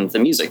around the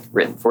music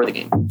written for the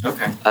game.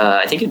 Okay.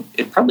 I think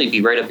it'd probably be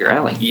right up your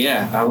alley.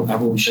 Yeah, I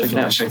will check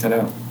that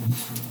out.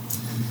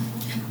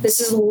 This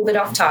is a little bit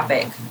off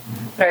topic,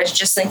 but I was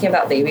just thinking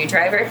about Baby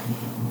Driver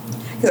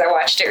because I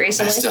watched it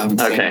recently. I still haven't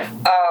seen Okay. it.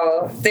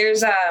 Oh,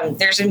 there's a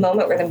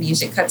moment where the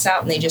music cuts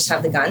out and they just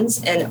have the guns,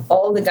 and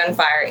all the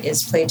gunfire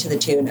is played to the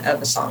tune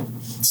of a song.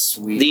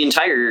 Sweet. The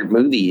entire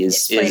movie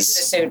is played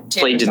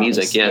to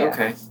music. Yeah.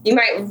 Okay. You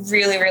might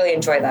really, really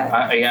enjoy that.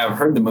 I've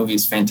heard the movie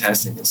is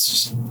fantastic. It's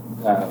just,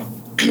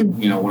 one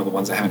of the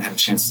ones I haven't had a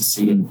chance to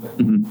see it, but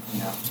I'll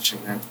have to check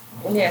it out.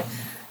 Yeah.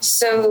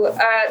 So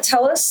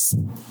tell us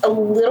a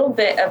little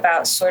bit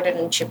about Sorted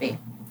and Chippy.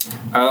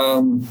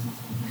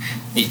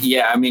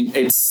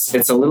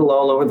 It's a little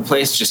all over the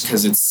place just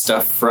because it's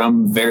stuff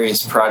from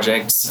various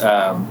projects.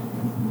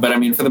 But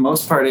for the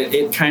most part,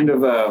 it kind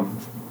of,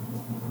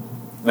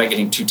 without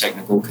getting too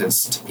technical,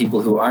 because to people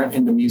who aren't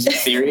into music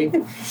theory,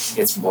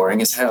 it's boring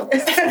as hell.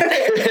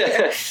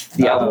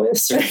 The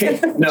alchemist,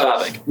 right?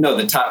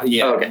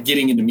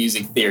 Getting into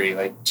music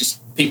theory,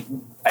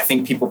 I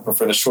think people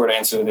prefer the short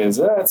answer that is,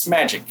 it's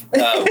magic.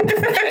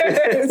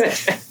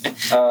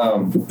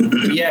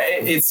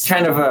 It's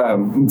kind of,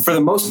 for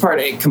the most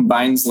part, it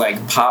combines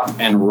pop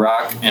and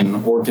rock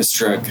and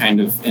orchestra kind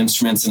of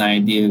instruments and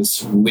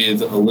ideas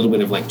with a little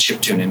bit of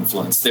chiptune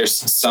influence. There's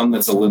some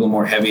that's a little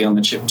more heavy on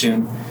the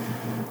chiptune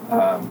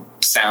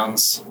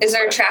sounds. Is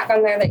there a track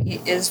on there that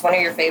is one of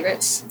your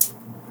favorites?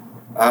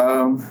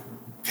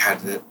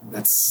 God,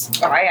 that's.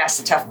 Oh, I asked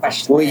a tough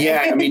question. Well,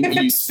 yeah,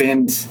 you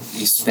spend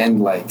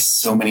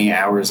so many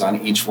hours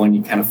on each one.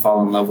 You kind of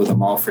fall in love with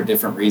them all for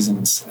different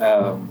reasons.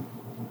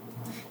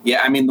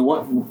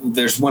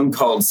 There's one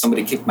called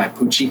 "Somebody Kicked My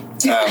Poochie."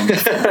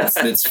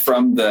 That's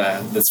from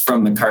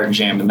the Cart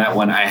Jam, and that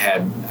one I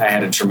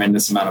had a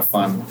tremendous amount of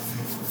fun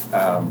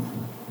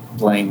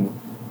playing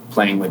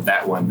with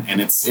that one, and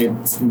it's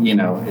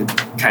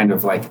kind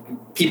of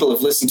people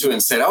have listened to it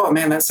and said, "Oh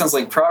man, that sounds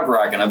like prog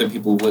rock," and other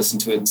people have listened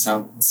to it and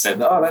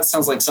said, "Oh, that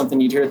sounds like something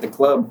you'd hear at the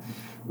club,"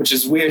 which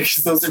is weird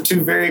because those are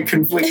two very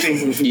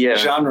conflicting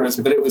genres.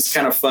 But it was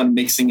kind of fun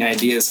mixing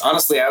ideas.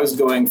 Honestly, I was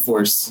going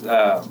for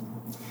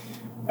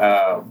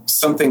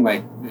something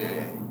like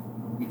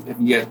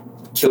you got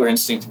Killer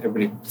Instinct.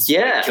 Everybody,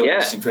 Killer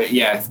Instinct, right?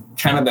 Yeah,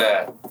 kind of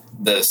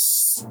the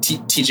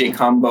TJ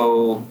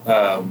Combo.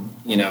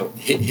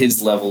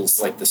 His levels,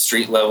 like the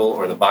street level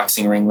or the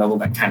boxing ring level,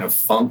 that kind of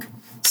funk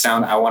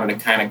sound. I wanted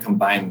to kind of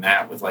combine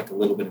that with a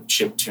little bit of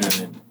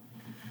chiptune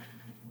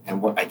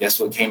and what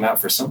what came out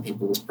for some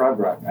people is prog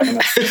rock. I don't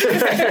know.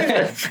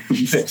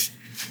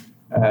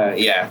 But,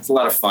 it's a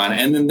lot of fun.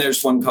 And then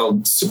there's one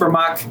called Super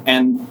Mock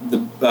and the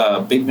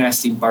Big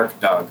Nasty Bark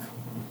Dog,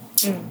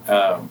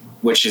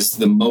 which is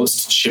the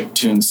most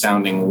chiptune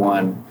sounding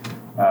one.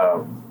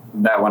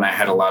 That one I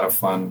had a lot of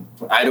fun.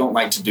 I don't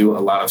like to do a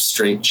lot of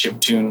straight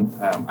chiptune.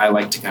 I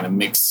like to kind of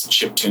mix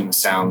chiptune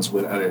sounds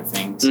with other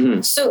things.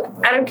 Mm-hmm. So,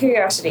 out of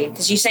curiosity,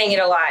 because you sang it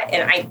a lot,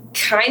 and I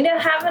kind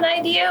of have an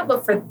idea,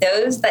 but for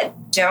those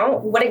that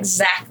don't, what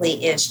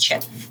exactly is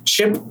chip?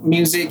 Chip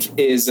music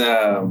is,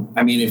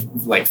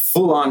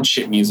 full-on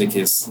chip music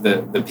is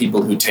the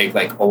people who take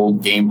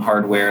old game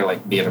hardware,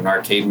 be it an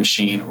arcade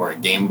machine or a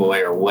Game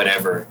Boy or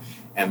whatever,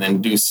 and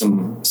then do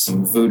some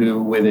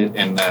voodoo with it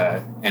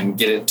and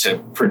get it to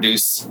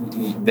produce.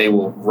 They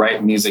will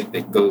write music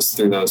that goes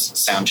through those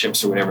sound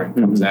chips or whatever and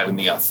comes out in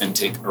the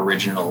authentic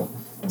original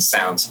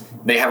sounds.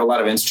 They have a lot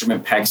of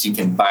instrument packs you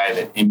can buy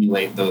that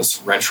emulate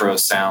those retro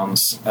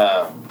sounds.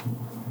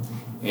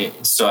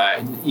 So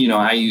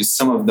I use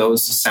some of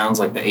those sounds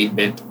like the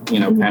 8-bit,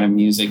 kind of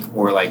music,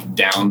 or like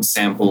down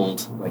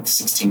sampled like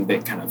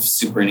 16-bit kind of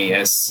Super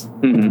NES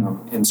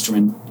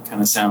instrument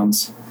kind of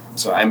sounds.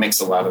 So I mix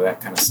a lot of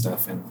that kind of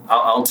stuff, and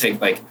I'll take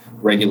like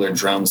regular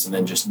drums and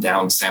then just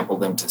down sample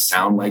them to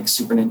sound like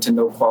Super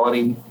Nintendo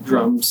quality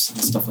drums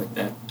and stuff like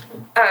that.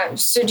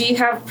 So do you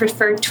have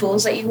preferred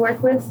tools that you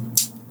work with?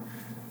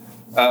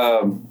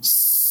 I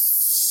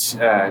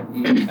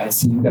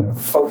see you got a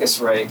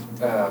Focusrite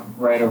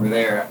right over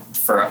there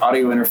for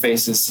audio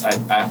interfaces.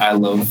 I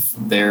love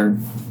their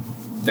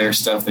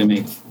stuff. They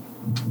make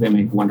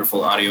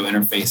wonderful audio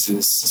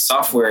interfaces.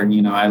 Software,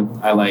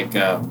 I like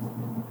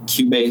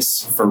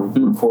Cubase for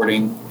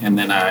recording, and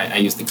then I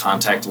use the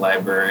Contact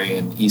library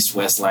and East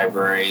West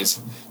libraries.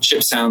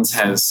 ChipSounds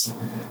has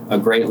a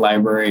great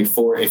library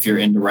for if you're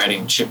into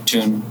writing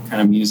chiptune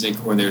kind of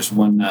music, or there's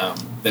one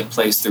that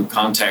plays through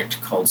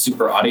Contact called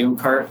Super Audio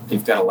Cart.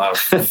 They've got a lot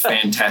of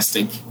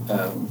fantastic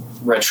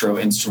retro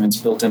instruments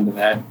built into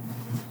that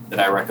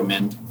I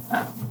recommend.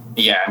 I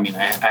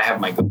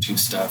have my go-to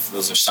stuff.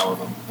 Those are some of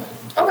them.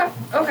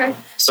 Okay.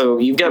 So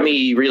you've got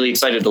me really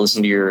excited to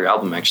listen to your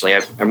album, actually.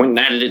 I went and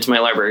added it to my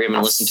library. I'm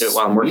going to listen to it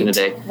while I'm working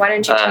today. Why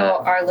don't you tell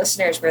our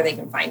listeners where they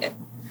can find it?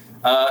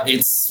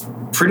 It's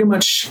pretty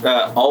much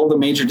all the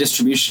major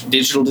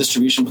digital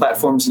distribution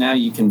platforms now.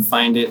 You can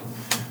find it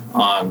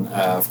on,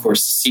 of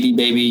course, CD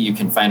Baby. You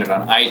can find it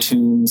on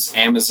iTunes,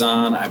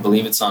 Amazon. I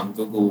believe it's on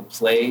Google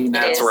Play now.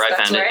 That's where I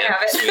found it.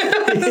 Have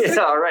it.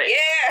 Yeah, all right.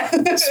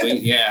 Yeah.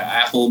 Sweet.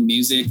 Yeah, Apple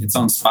Music. It's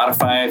on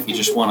Spotify if you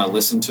just want to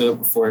listen to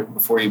it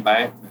before you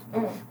buy it.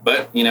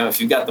 But,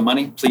 if you've got the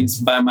money, please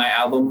buy my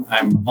album.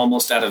 I'm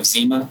almost out of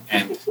Zima,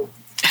 and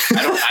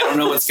I don't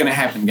know what's going to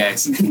happen,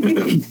 guys.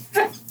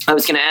 I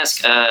was going to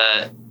ask,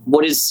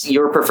 what is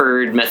your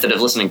preferred method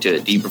of listening to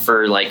it? Do you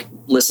prefer like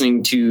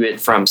listening to it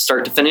from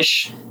start to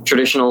finish,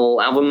 traditional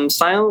album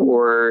style,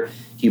 or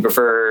do you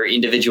prefer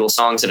individual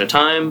songs at a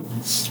time?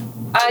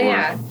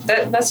 Yeah,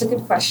 that's a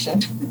good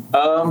question.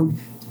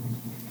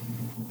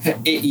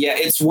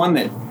 It's one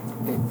that,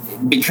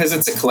 because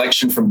it's a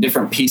collection from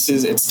different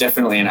pieces, it's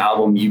definitely an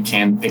album you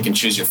can pick and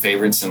choose your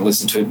favorites and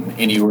listen to it in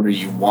any order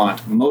you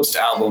want. Most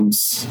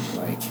albums,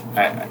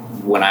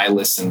 when I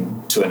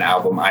listen to an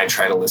album, I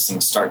try to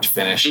listen start to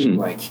finish.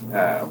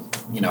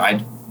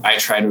 I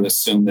try to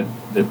assume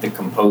that the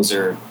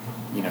composer,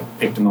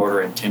 picked an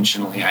order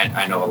intentionally.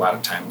 I know a lot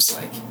of times,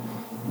 like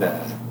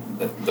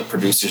the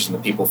producers and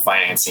the people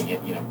financing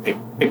it,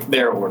 pick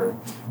their order.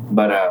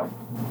 But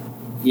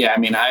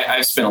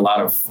I've spent a lot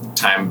of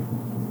time,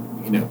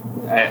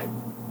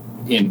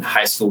 in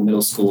high school,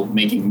 middle school,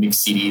 making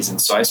mixed CDs,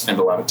 and so I spend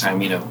a lot of time,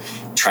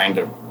 trying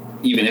to,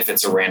 even if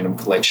it's a random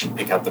collection,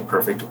 pick out the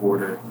perfect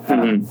order.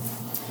 I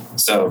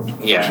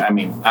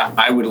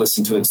would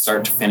listen to it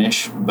start to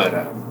finish, but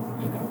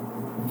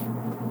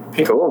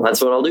cool.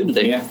 That's what I'll do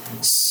today. Yeah.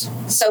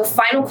 So,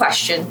 final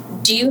question: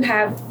 do you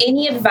have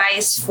any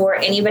advice for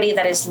anybody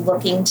that is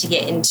looking to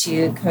get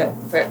into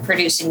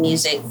producing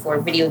music for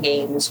video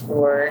games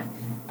or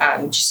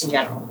just in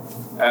general?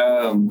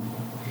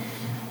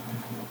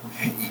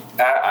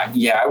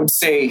 I would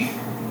say,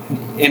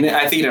 and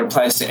I think it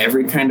applies to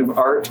every kind of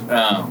art,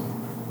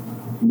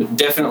 but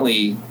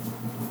definitely,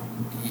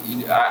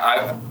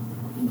 I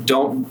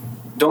don't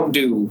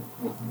do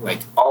like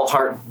all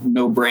heart,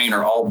 no brain,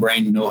 or all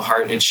brain, no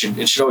heart. It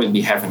should always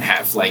be half and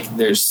half. Like,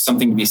 there's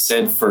something to be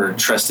said for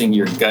trusting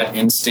your gut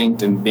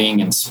instinct and being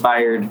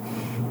inspired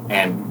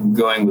and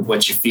going with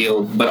what you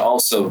feel, but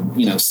also,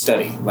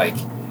 study. Like,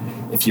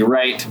 if you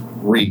read,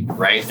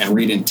 right? And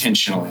read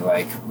intentionally.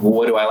 Like, well,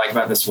 what do I like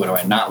about this? What do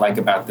I not like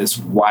about this?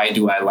 Why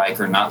do I like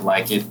or not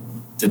like it?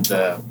 Did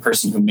the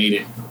person who made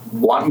it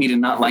want me to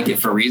not like it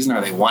for a reason?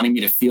 Are they wanting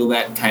me to feel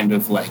that kind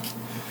of like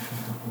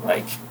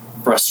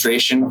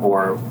frustration,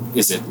 or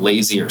is it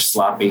lazy or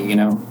sloppy?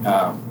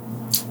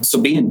 So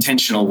be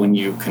intentional when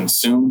you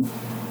consume.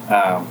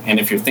 And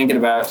if you're thinking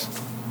about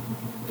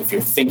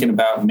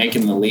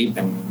making the leap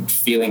and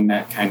feeling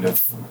that kind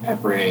of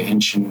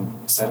apprehension,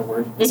 is that a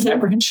word? Is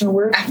apprehension a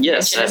word?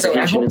 Yes,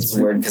 apprehension is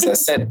a word because I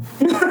said it.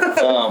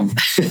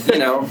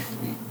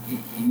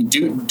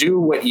 Do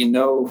what you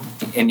know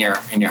in your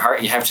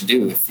heart you have to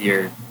do. If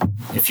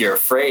you're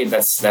afraid,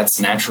 that's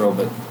natural,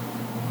 but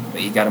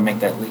you got to make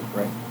that leap,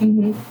 right?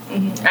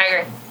 I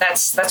agree.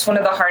 That's one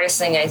of the hardest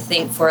thing, I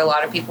think, for a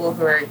lot of people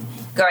who are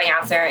going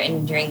out there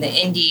and doing the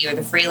indie or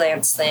the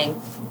freelance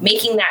thing,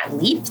 making that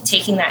leap,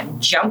 taking that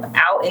jump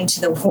out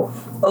into the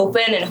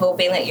open and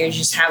hoping that you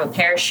just have a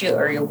parachute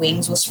or your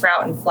wings will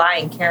sprout and fly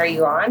and carry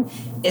you on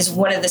is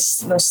one of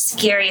the most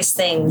scariest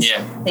things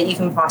that you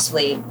can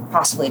possibly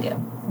do.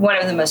 One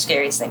of the most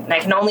scariest things. And I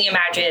can only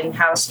imagine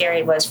how scary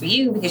it was for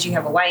you because you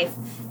have a wife,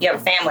 you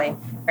have a family,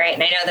 right?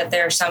 And I know that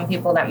there are some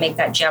people that make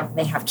that jump and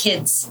they have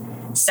kids.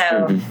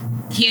 So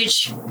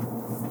Huge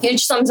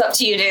thumbs up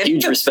to you, dude.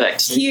 Huge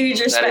respect. Huge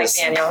respect, That is-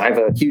 Daniel. I have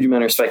a huge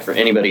amount of respect for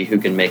anybody who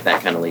can make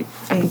that kind of leap.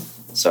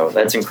 So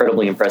that's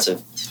incredibly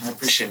impressive. I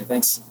appreciate it.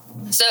 Thanks.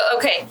 So,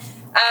 okay.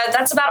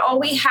 That's about all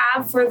we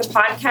have for the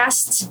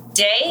podcast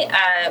today.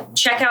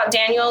 Check out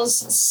Daniel's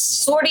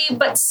sorty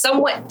but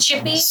somewhat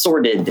chippy.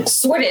 Sorted.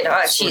 Sorted.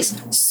 Oh,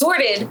 jeez.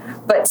 Sorted,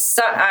 but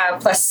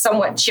plus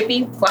somewhat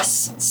chippy,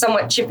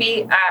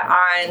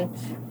 on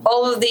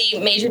all of the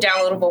major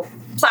downloadable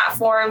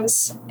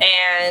platforms.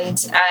 And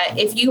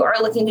if you are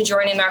looking to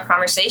join in our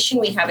conversation,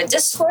 we have a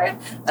Discord,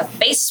 a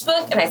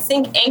Facebook, and I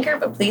think Anchor,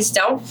 but please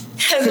don't,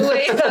 as a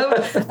way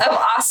of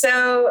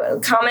also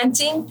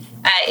commenting.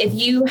 If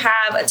you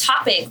have a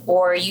topic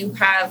or you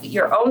have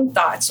your own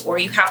thoughts or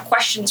you have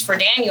questions for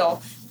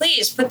Daniel,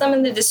 please put them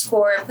in the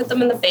Discord, put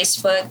them in the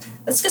Facebook.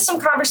 Let's get some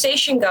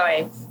conversation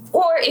going.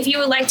 Or if you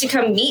would like to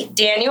come meet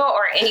Daniel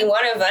or any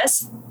one of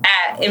us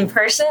in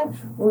person,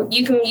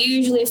 you can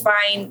usually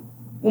find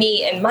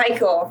me and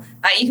Michael.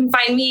 You can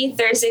find me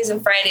Thursdays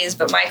and Fridays,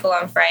 but Michael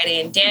on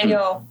Friday and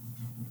Daniel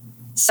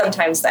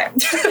sometimes there.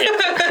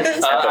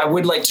 I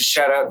would like to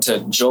shout out to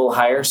Joel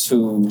Hires,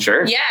 who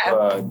Sure.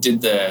 Yeah.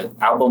 did the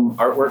album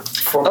artwork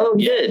for me. Oh,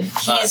 good.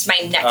 He is my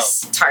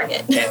next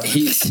target. And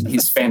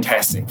he's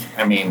fantastic.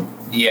 I mean,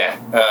 yeah.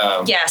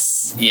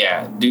 Yes.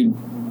 Yeah,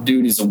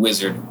 dude is a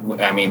wizard.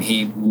 I mean,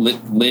 he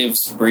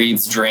lives,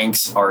 breathes,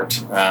 drinks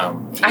art.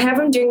 I have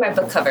him doing my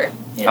book cover.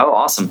 Oh,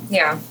 awesome.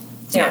 Yeah.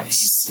 Yeah,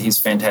 he's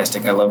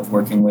fantastic. I loved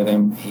working with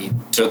him. He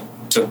took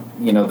the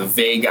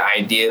vague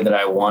idea that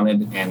I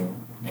wanted and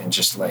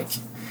just like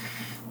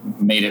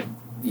made it,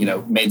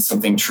 made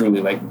something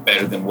truly like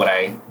better than what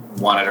I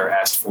wanted or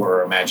asked for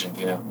or imagined.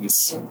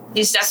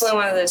 He's definitely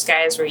one of those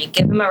guys where you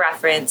give him a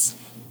reference,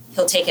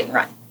 he'll take it and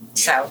run.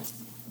 So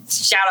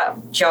shout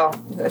out, Joel.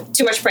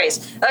 Too much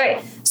praise.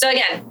 Okay, so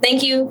again,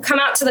 thank you. Come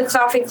out to the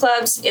coffee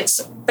clubs.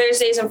 It's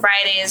Thursdays and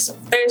Fridays.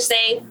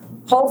 Thursday,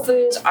 Whole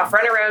Foods off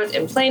Runner Road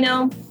in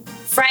Plano.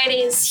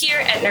 Fridays here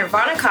at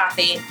Nirvana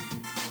Coffee,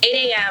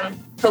 8 a.m.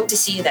 Hope to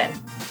see you then.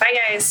 Bye,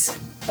 guys.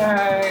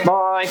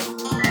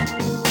 Bye.